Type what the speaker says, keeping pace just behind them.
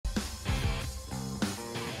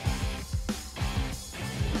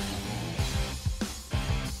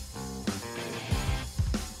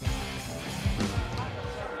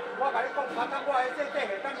来这下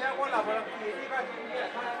当遐我若无人记，你甲真正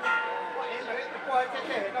看，我演来过来这下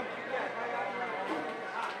当真正看呀。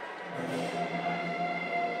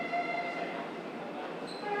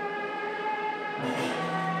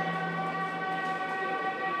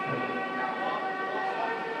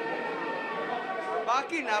 要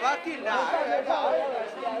紧啦，要紧啦！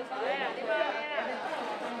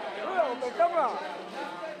我袂讲啦。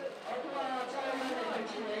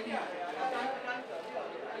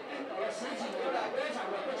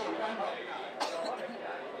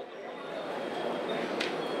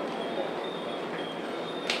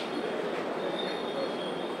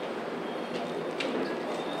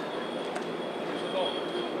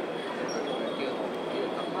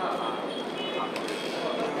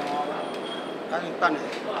赶紧等下。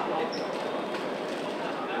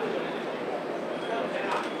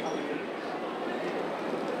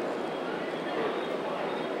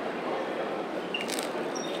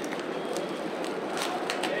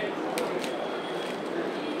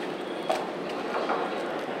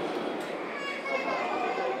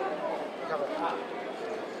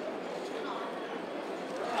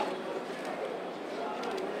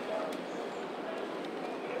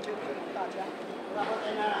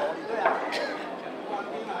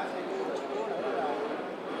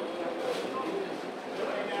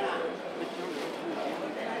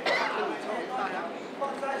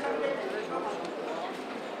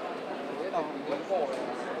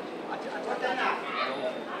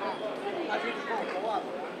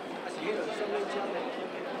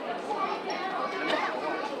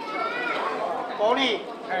玻璃，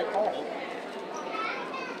哎，好。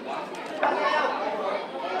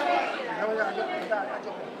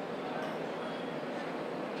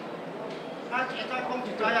啊，现在讲一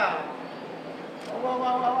台啊。我。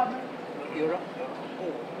有了。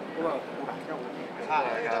我差了。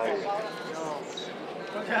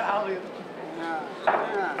多谢阿伟。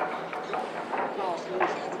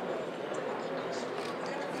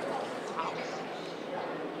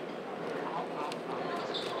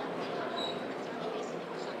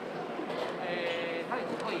他也不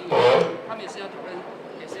会议，他们也是要讨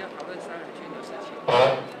论三人群的事情。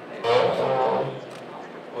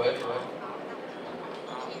喂。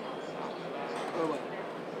各位，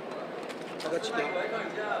这个几点？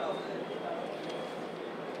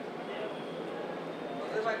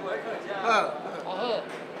好。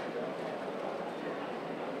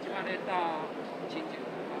今晚咧打亲戚。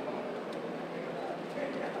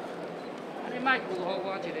你卖句互我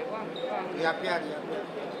一个，我。你边。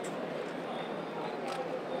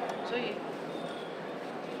所以，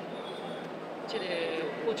这个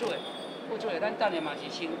副主的，咱等下嘛是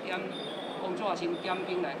先点工作先点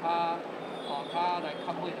兵来较来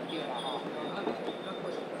较配就对啦吼。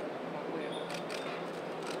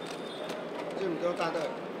这么多大家。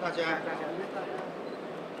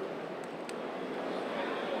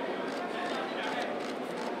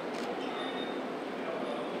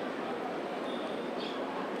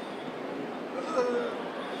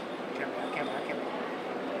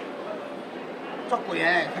足贵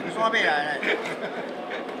诶，登山买来咧，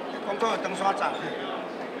讲到登山站。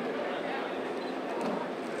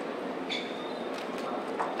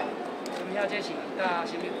什么这是搭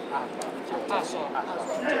什么大刷。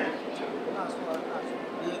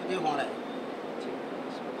你看咧？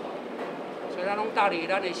所以咱拢搭伫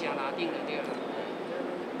咱的城内顶就对啦，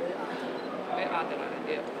要压倒来就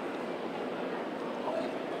对。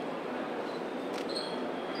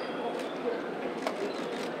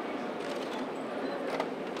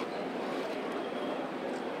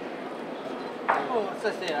谢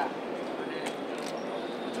谢啦。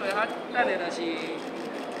所以啊，等下就是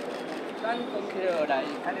咱讲起落来，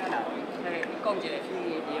看了啦。嘿，你讲一个甜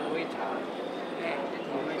尾茶，嘿，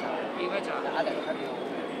甜尾茶，啊，就较甜。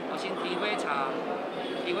我先甜尾茶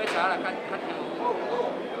啦，较甜。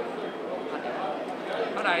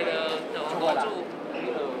啊来就五煮。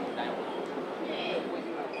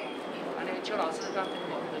安尼，邱老师讲，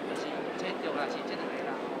就是这重啦是这两个啦，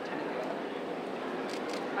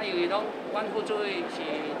啊，因为拢，阮副主委是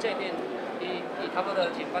这点，伊差不多是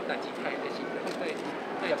阮代志开的是，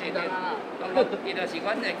对这点，伊就是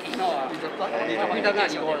阮的旗号啊，你当然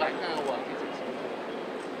是我来。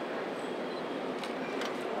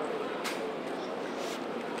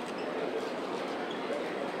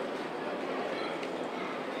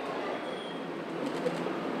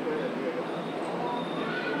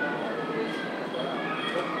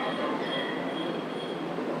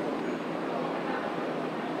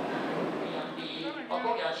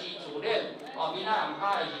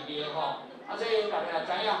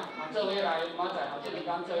做伙来明仔吼，这边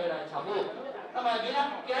讲做伙来参与。那么今日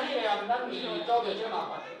来，咱是做着这麻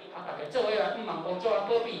烦，啊，大家做伙来不忙工作啊，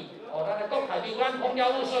保庇哦，咱的国泰民安，风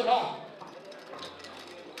调雨顺哦。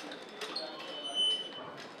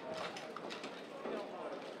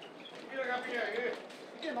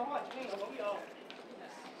电脑啊，有朋友。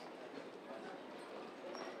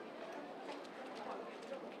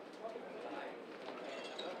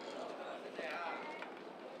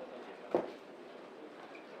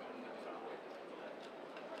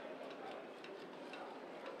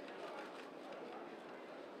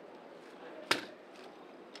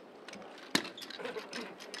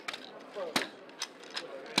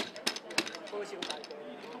好想大家，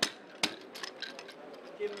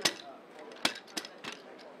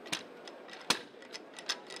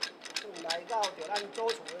来到就咱做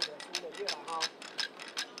厝的就输就对啦吼。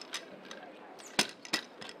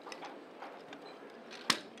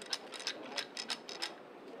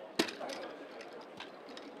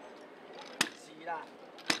是啦，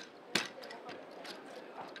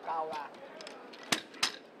够啦。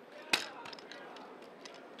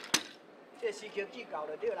这时刻记够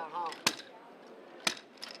就对啦吼。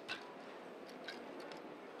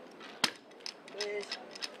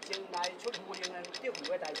先来出户型的德户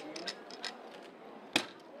的代志。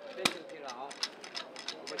这就对啦吼，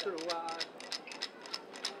要出炉啊！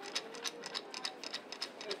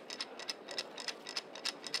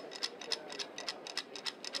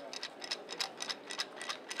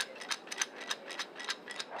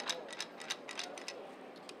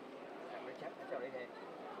叫你听。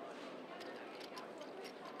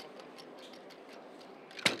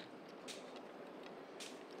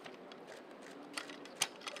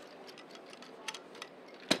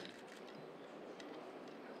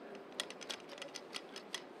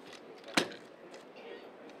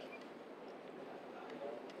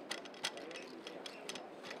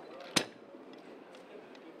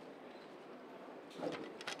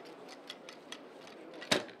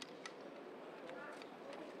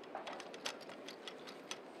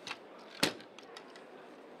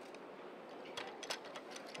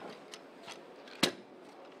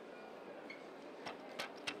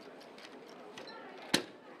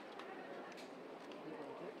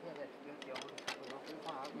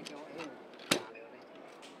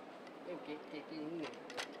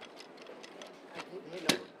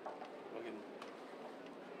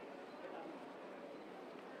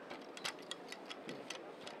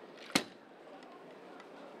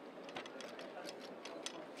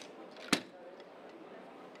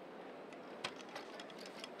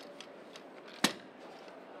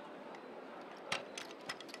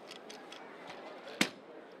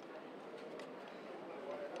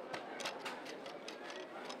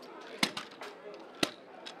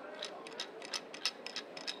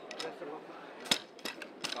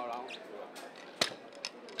高楼。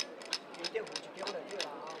你这户一张就对啦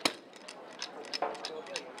吼。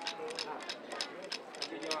几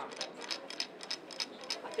张啊？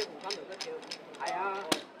啊，这户咱就搁招。系啊。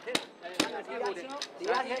遐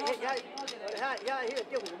个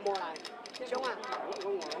这户摸来，冲啊！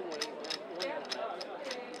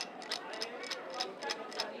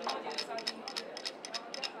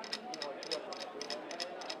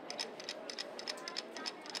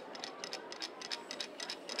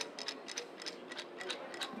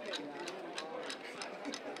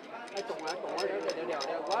动啊，我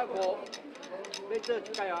要做一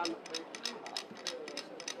届啊。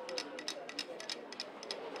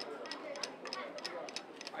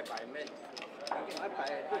爱摆面，爱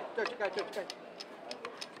摆做一届。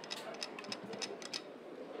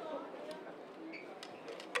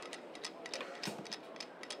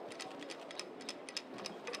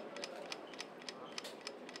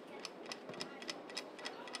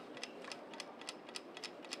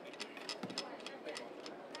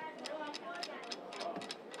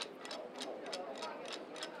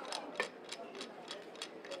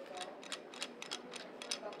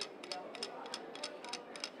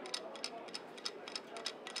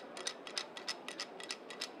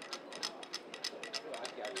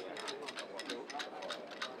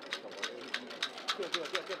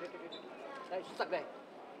来塞嘞，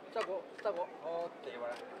塞我，好对吧？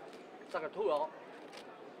塞个土哦。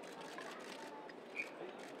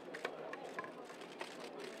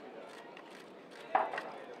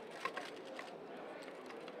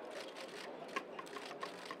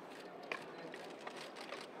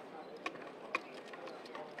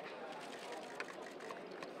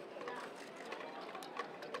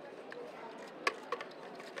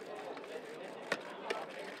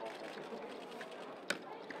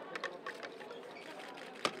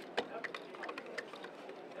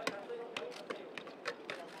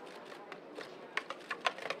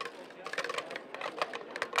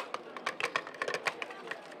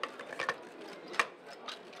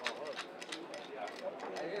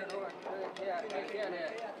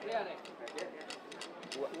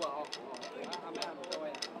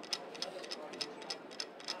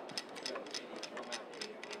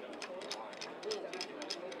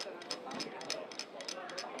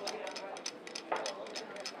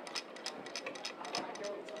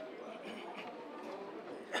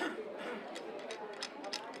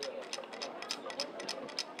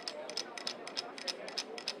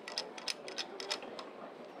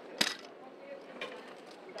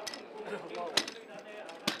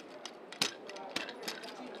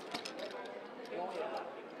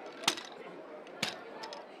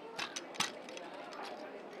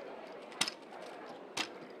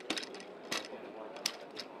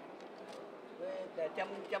点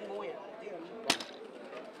五样，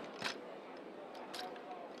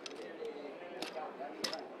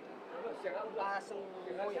拉生五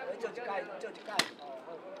样，做一届，做一届。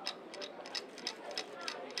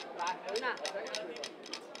来，人啊！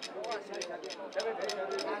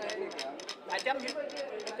来点鱼，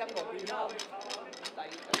点5支吼。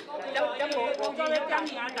点5支吼来。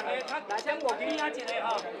来点5支啊一个吼。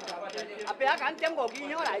后壁啊，点5支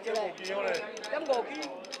吼来一个。点5支。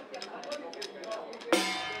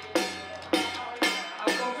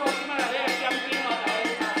 工作即摆来咧点兵哦，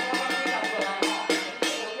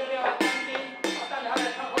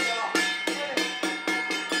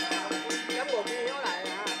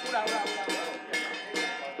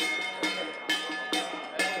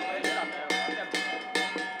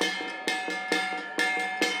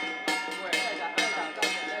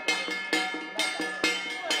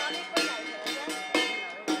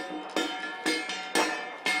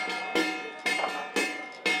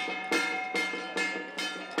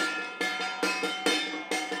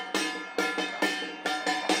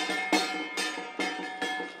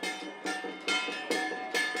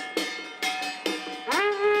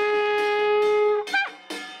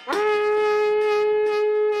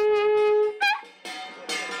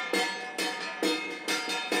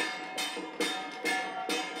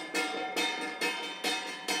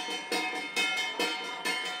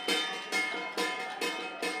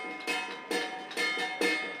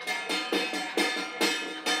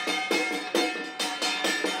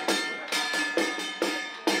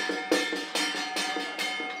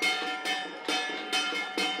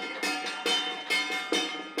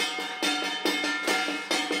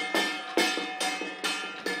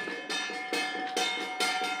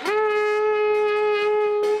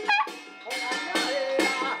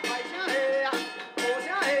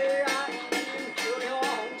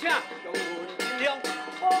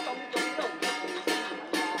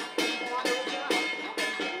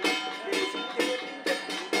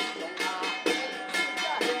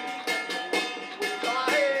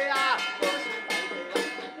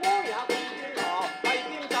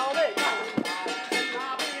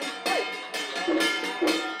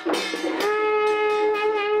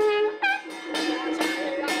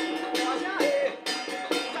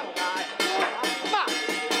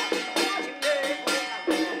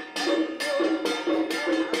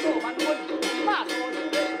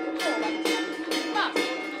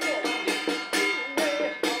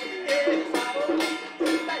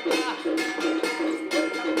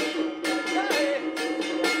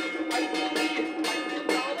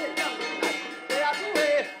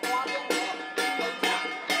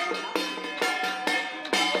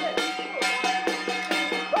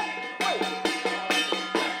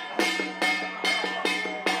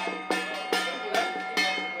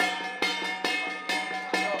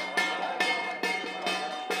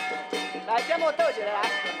来，节目倒一个来。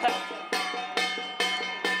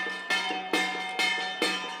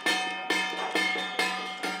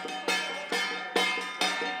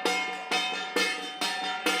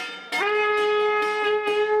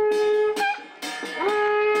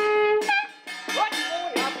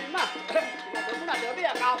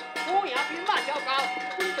五赢兵马超高，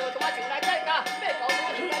军队大情来再加，马高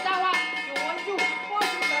大情来打我，上文主，我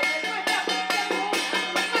就在这过点，将五赢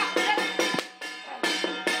兵马。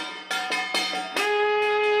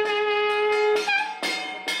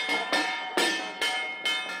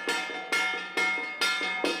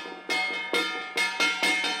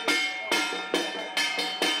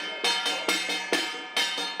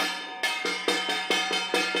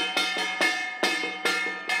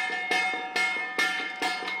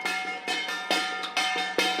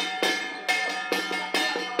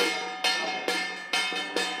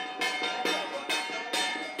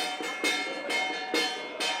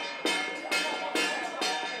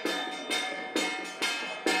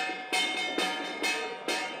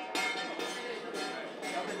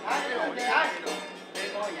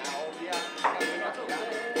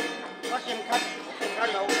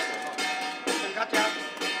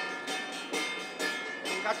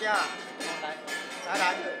家，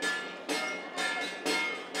来。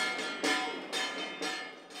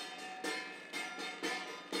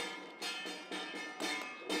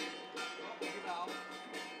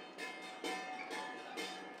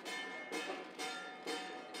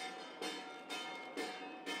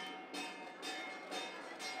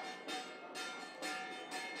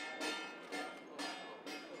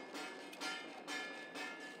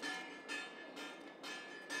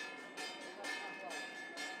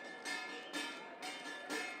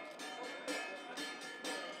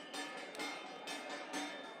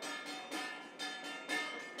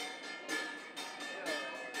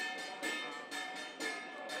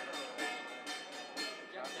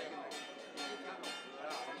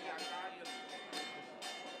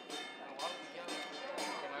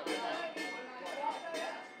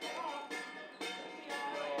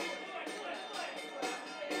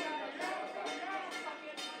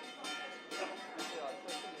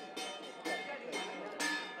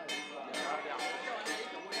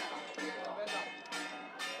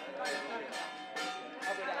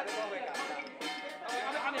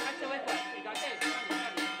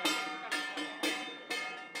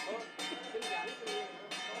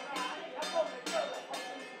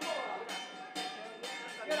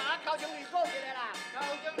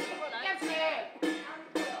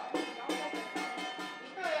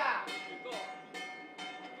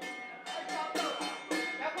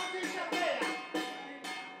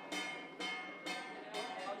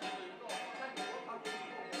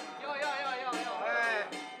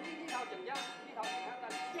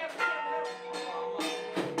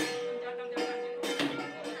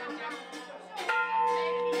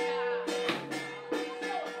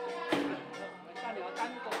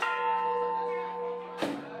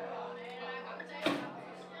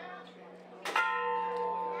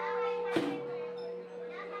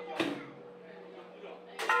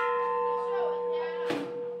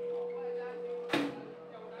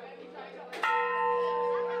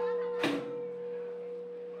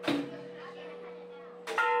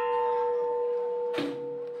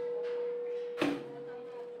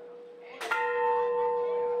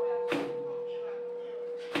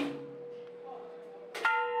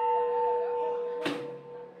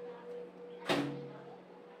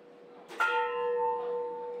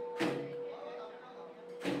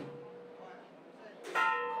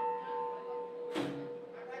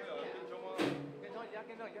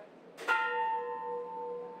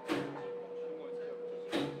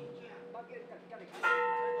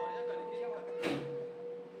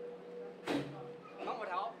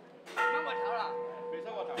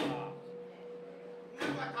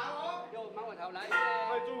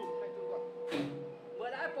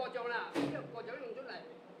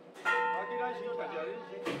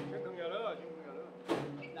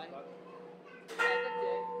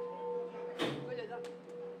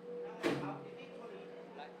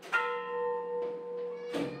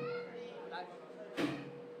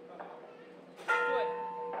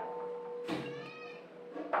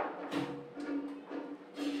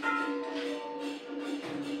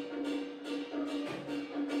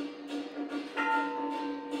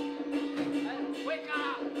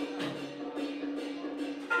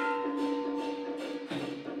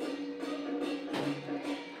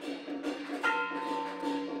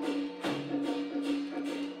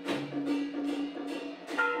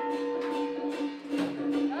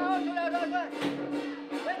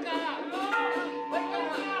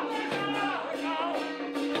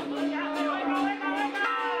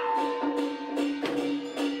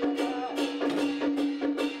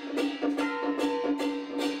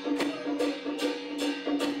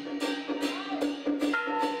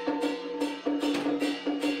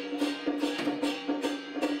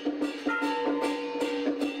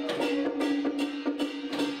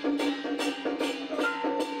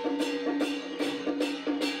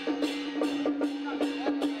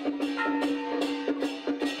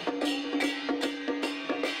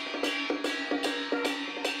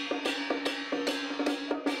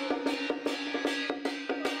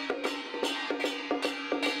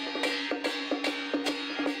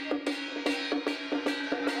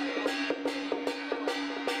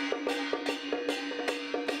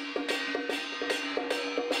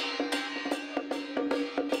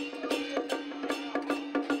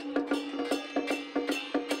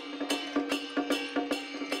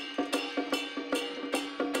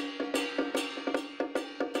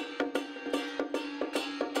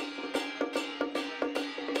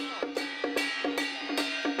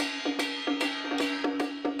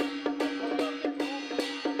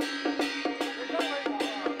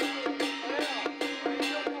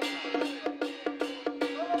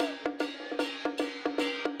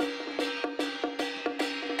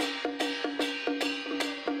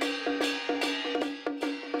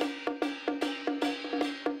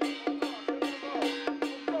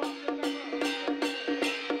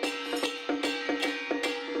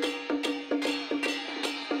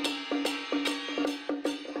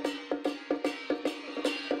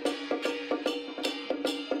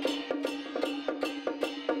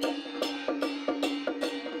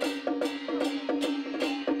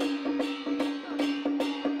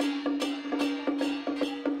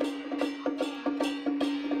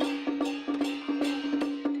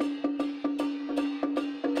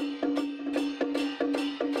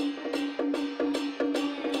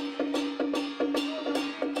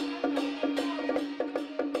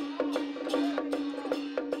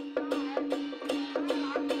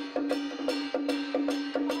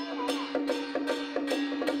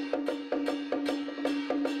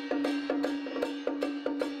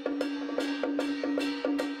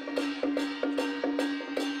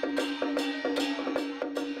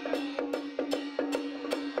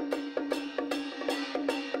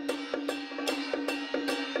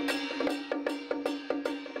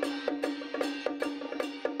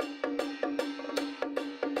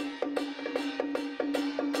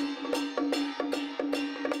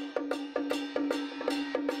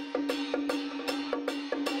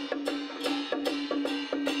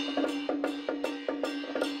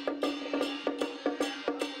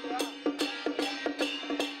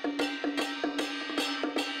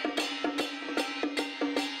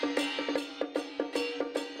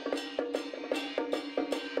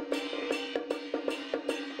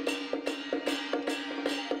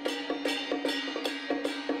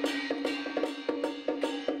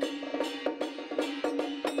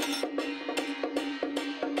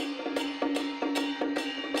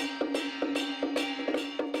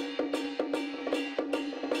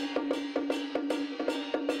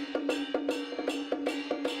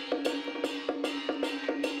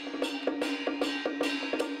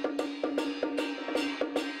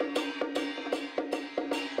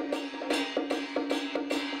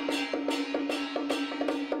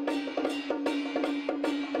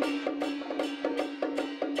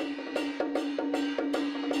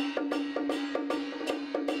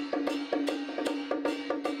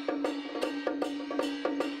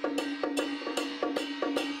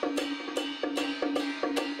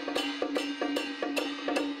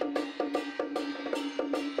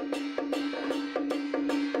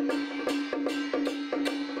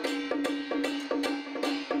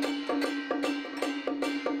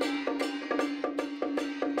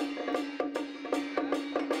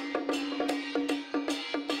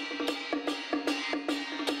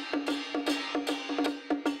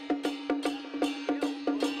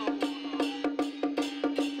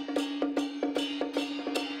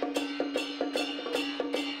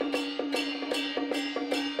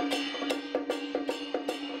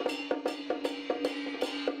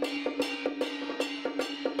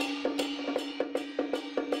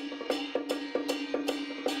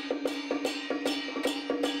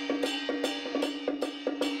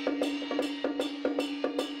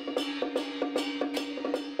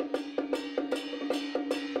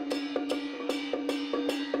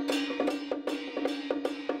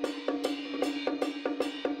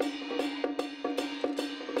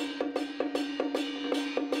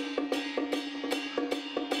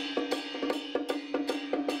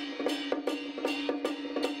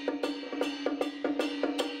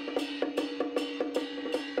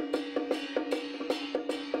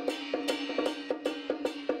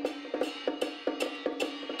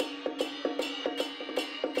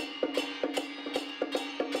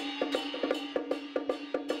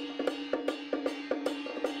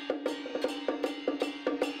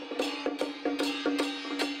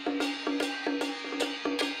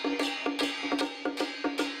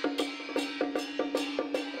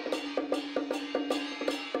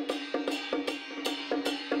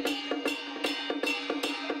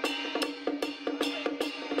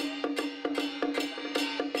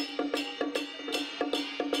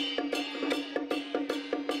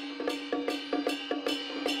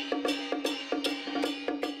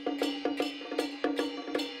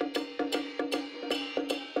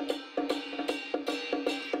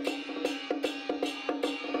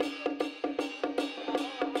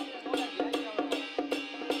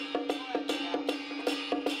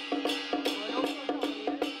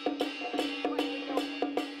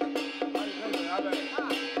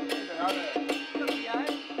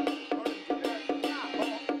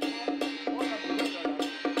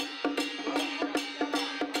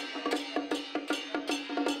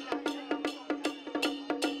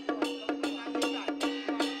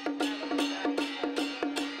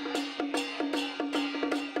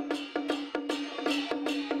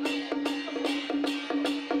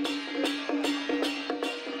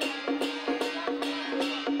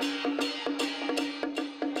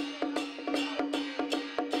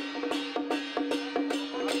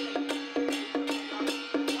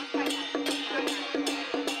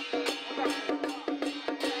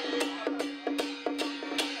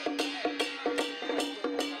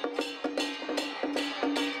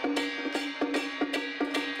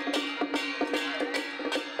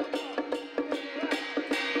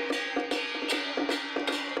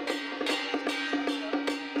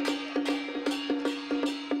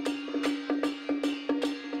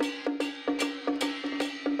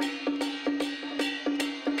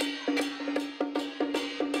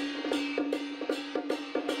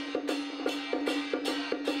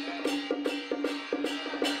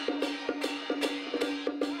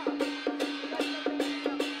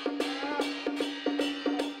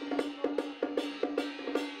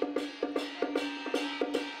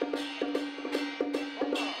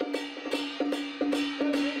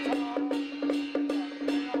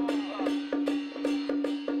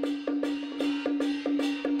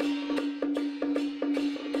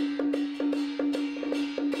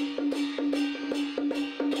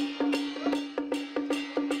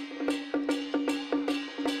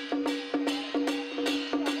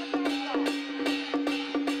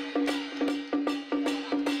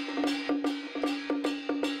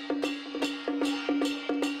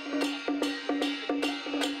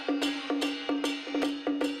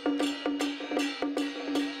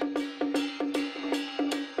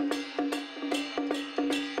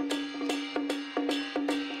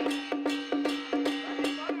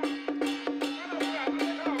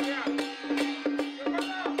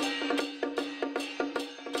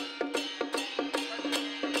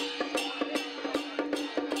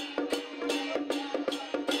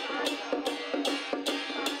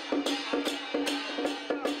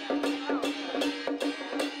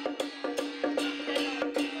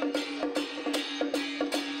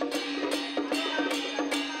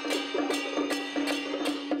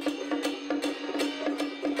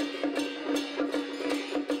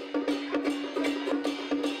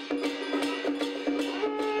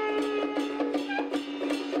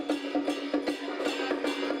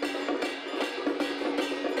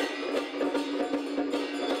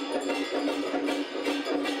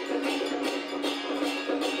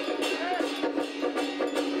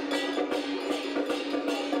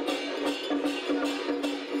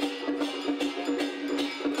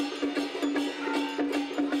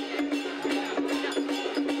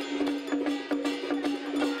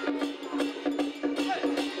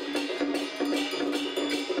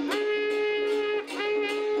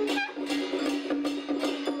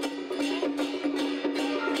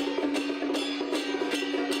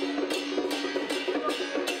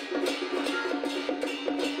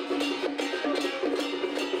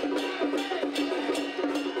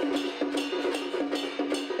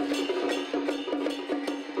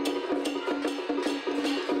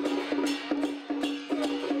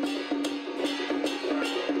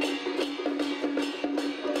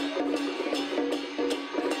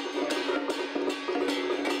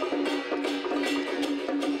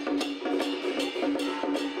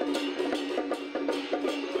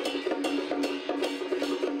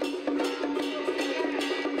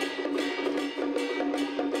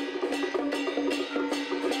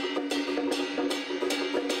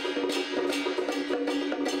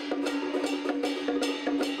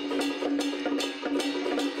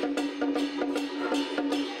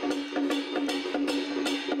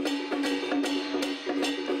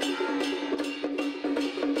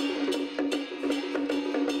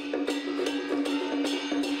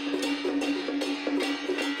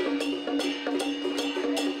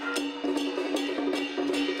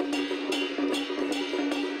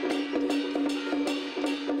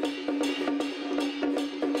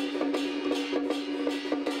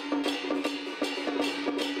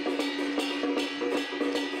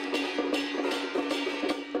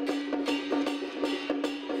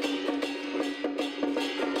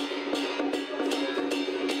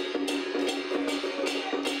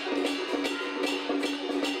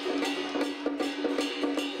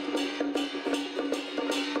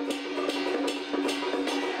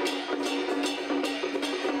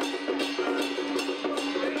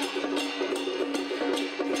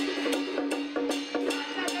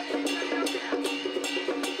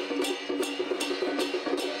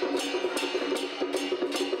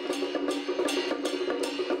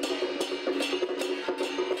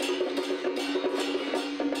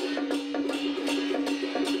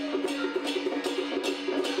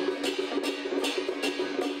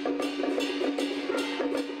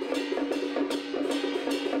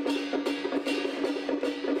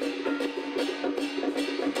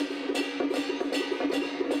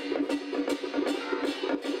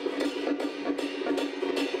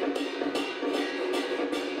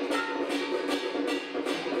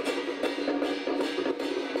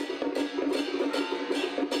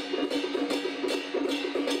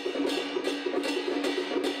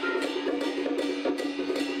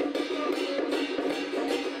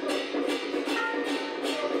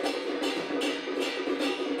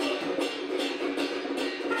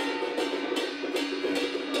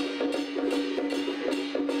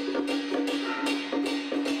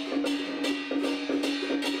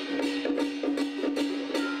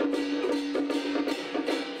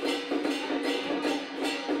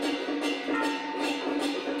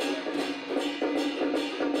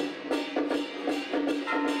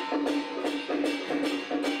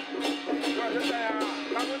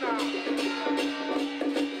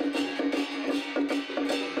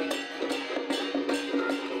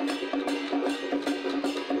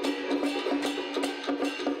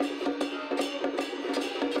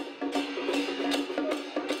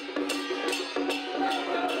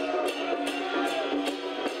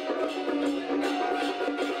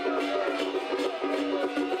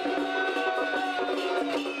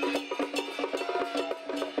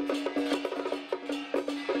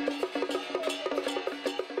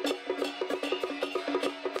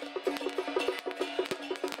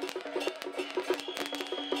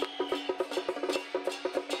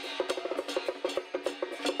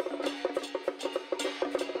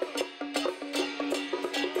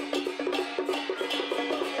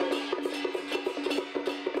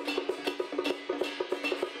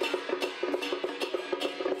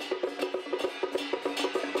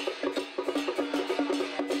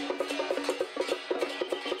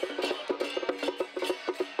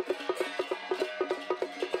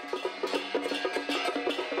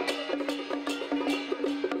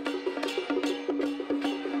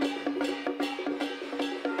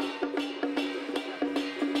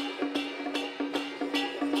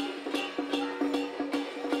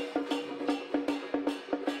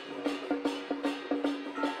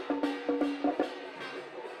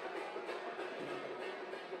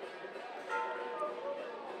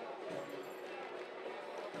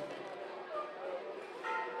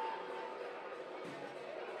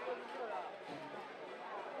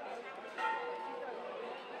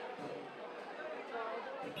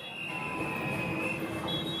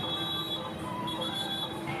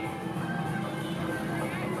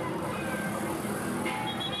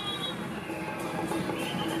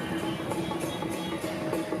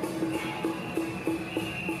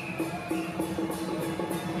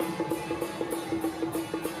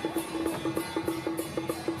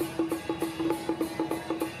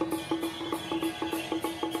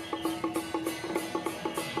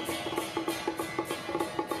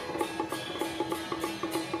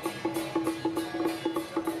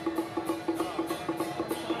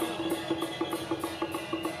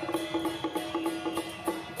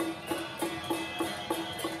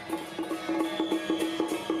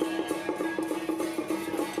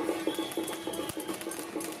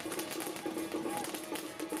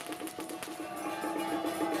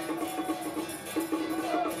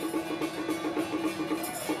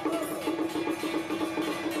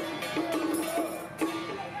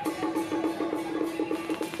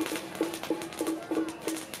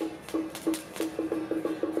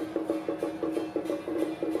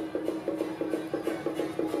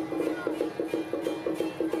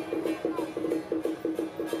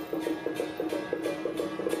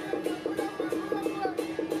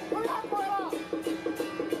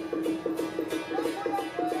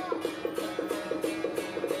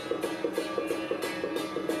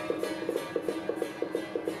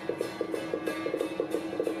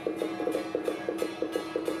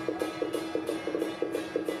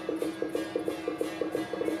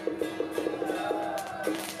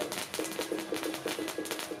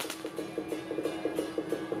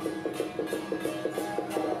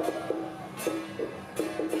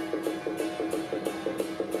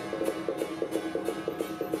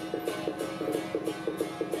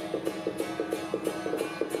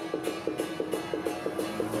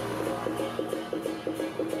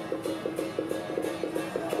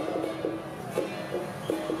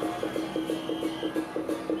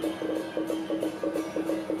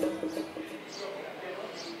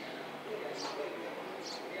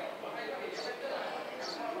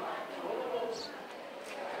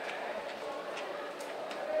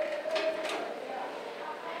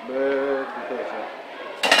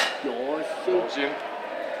小精，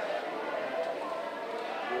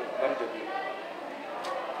咱就。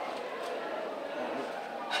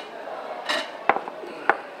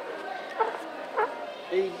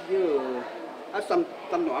哎哟，啊三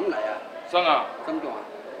段毋来啊？送啊？三段。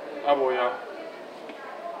啊无呀。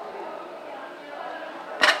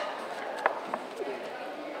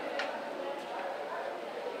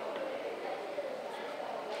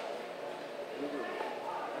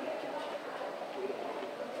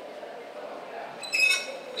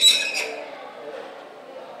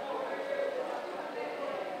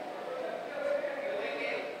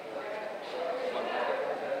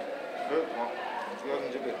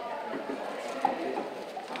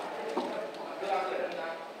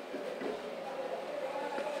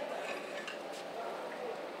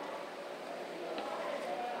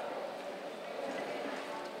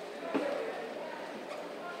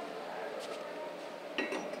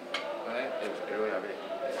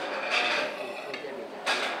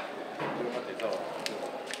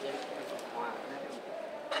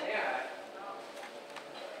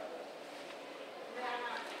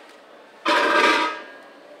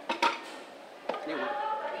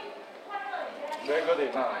别个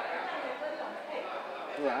点啊！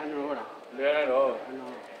好啦，安怎好啦？别来咯。安怎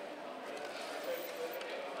好？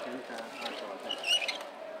检查下大仔。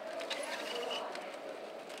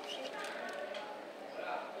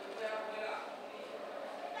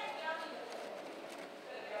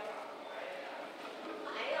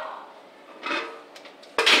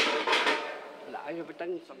来要不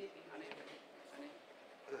等什么？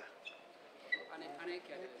安尼徛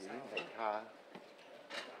着。卡。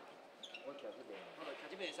我徛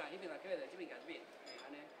这边使，迄边来徛着，这边徛这边，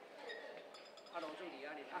安尼。啊，路主伫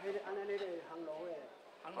遐哩。啊，迄个安尼个行路个。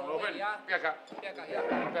行路边啊，别夹，别甲遐。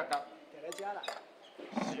别夹。摕来遮啦。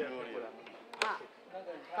是啊，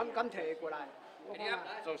敢摕过来？我看下。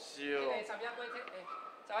做烧。迄个三秒过摕，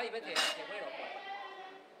早伊要摕摕过落过。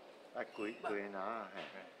啊，贵拿嘿，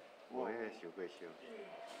无迄个烧过烧。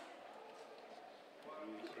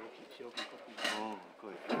哦，贵。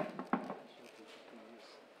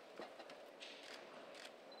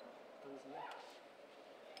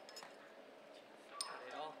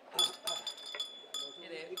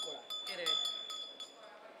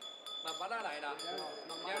慢慢来啦，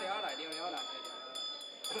聊聊来，聊聊来。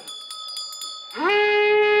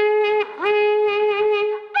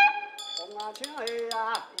红啊请下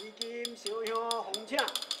啊，衣襟烧香红请，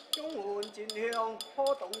中分真香，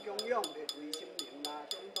普通供养列为心灵啊，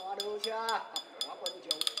中大老车合大观众，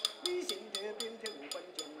你身体并贴有观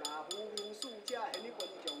众啊，富名世者显你观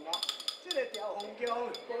众哦。这个调风宫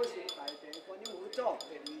保守大地观音佛祖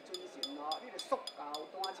列为尊神哦，你着塑胶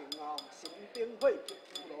单情哦，神兵会吉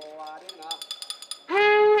福路啊恁啊。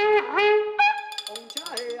红车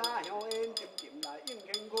下啊，香烟沉沉来应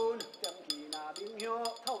乾坤，点起那明香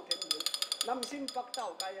透天云。南新北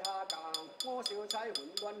斗界下共，五小彩云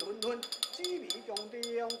乱纷纷。紫微宫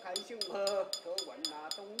中开盛好，桃园那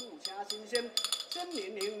东路请新鲜。新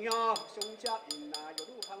年形象上接应啊，玉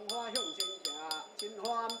女芳花向前行，真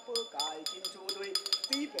欢宝界真出对，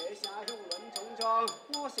比白声向乱冲冲，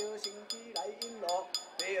五小圣机来引路，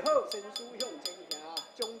备好神书向前行，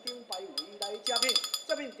将顶拜位来接引，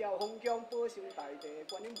接引调风宫保守大地，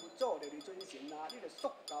观音佛祖列为尊神啊，你着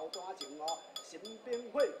塑胶单情哦，神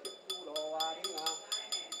兵会吉如路啊你啊。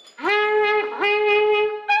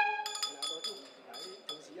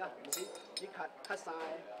同时啊，同时你较三个，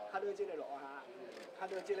较落即个路下，较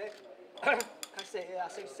落即个较细个啊，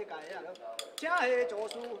世界个啊咯。请下祖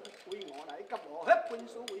师为我来夹路，本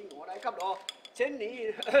师为我来夹路，千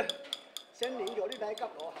年叫你来夹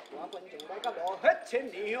路，合大观众来夹路，千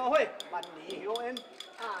年香火，万年香烟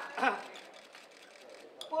啊！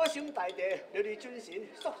保守大地，列为尊神，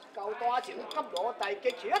塑胶大情，夹路大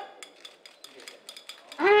吉气。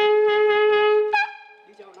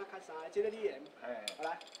你叫我较三个，即个你演，好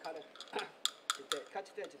来，较咧，一块，较一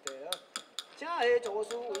块一块咯。请下祖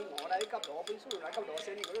师为我来夹路，本师来夹路，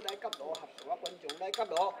仙女来夹路，合大观众来夹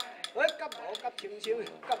路，夹路夹清清，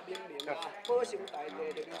夹明明啊！保守大地，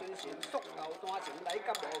列为尊神，塑胶单情来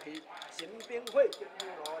夹路去，神兵会吉如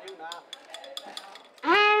路顶啊！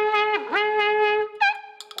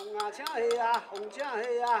红啊请下啊，红请下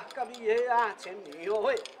啊，甲你下啊，千年香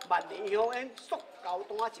火，万年香烟，塑胶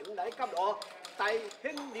单情来夹路，大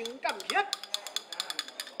显灵感气。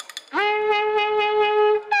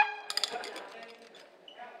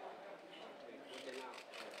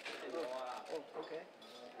OK，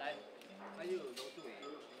 来，还有罗主任，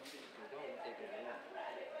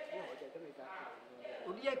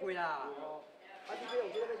有你爱过啦。啊，你要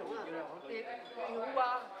用这个要从啊？有啊，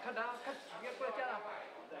看他，看几个过来啦。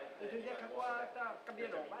你较我甲你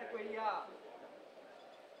落摆过伊啊。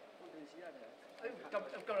哎，咁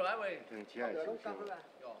落来喂，等起来是啥？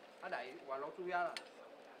哟，啊来外路主要啦。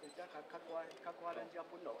人家较乖，咱遮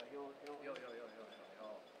本路的乡。有。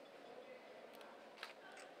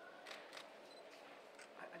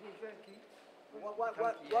啊，你选去？我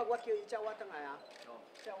叫伊叫我转来啊，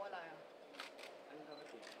叫我来啊。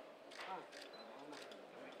啊。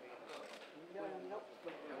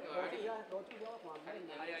罗主了看。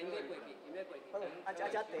哎呀，应该过去。好，啊，遮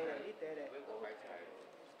地咧，你地咧。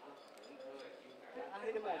啊，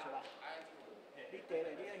迄个冒出来。你地咧，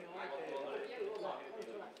你要向我地。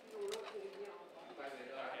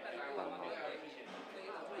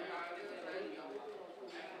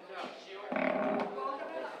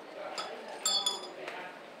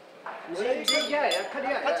唔是，较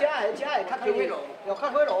遮会较轻，又较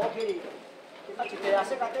火炉去，啊一地啊，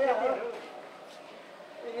色啊底啊，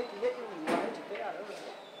你迄伫迄种油啊，迄一底啊，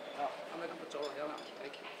哦，咁咪咁不做了嘛？系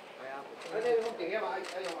啊，嗰啲福建嘅嘛，系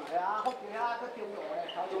啊，福建啊，佢中路咧，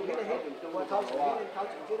頭前嗰啲，我頭前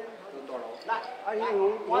嗰啲，來，啊，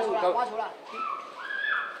挖出來。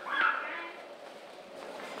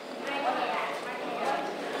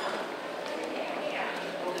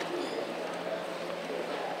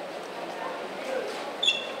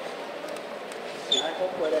来，我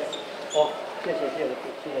过来。哦，谢谢。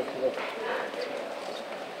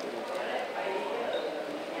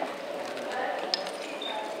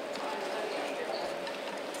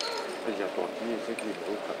这只大鸡是去无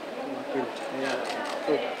看。哎呀，对，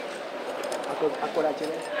過來這裡。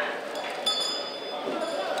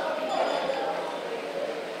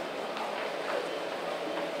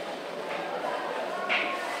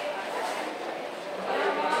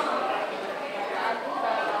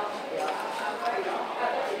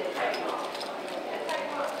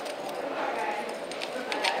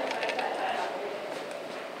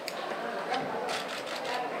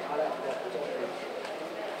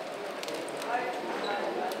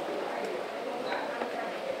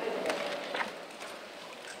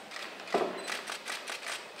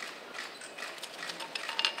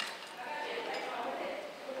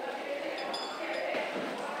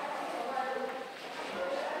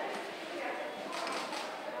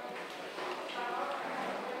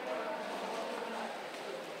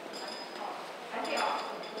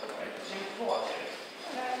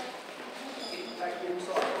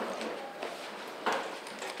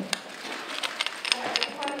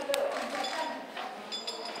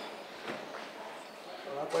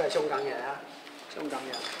過嚟送緊嘢啊！送緊嘢。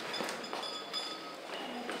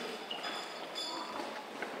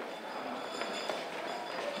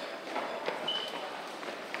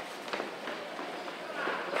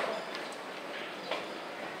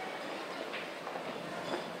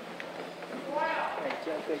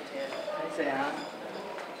對姐，睇誰啊？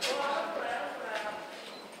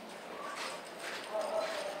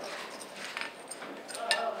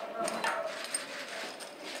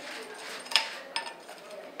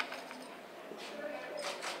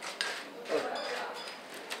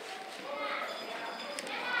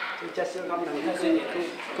这小港人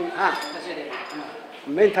啊，唔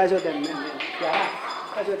免太少点，唔免，有啊，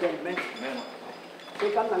太少点唔免。小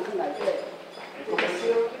港人去内底，这个小，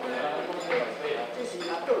这是拿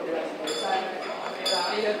倒起来是袂使。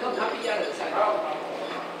伊个搁较比较会使。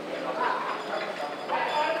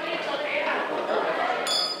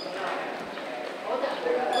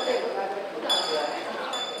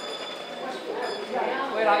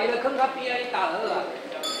对啦，伊个坑较比较伊打好啊。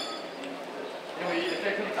因为伊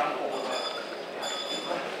在坑长火。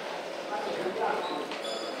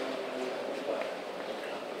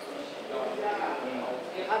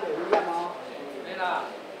他有一样哦。没啦。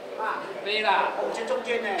啊。没啦。我在中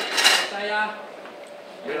间呢。在呀。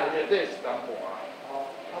原来这是长火啊。哦，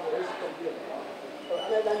他不是中间的。安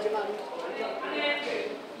尼咱即马。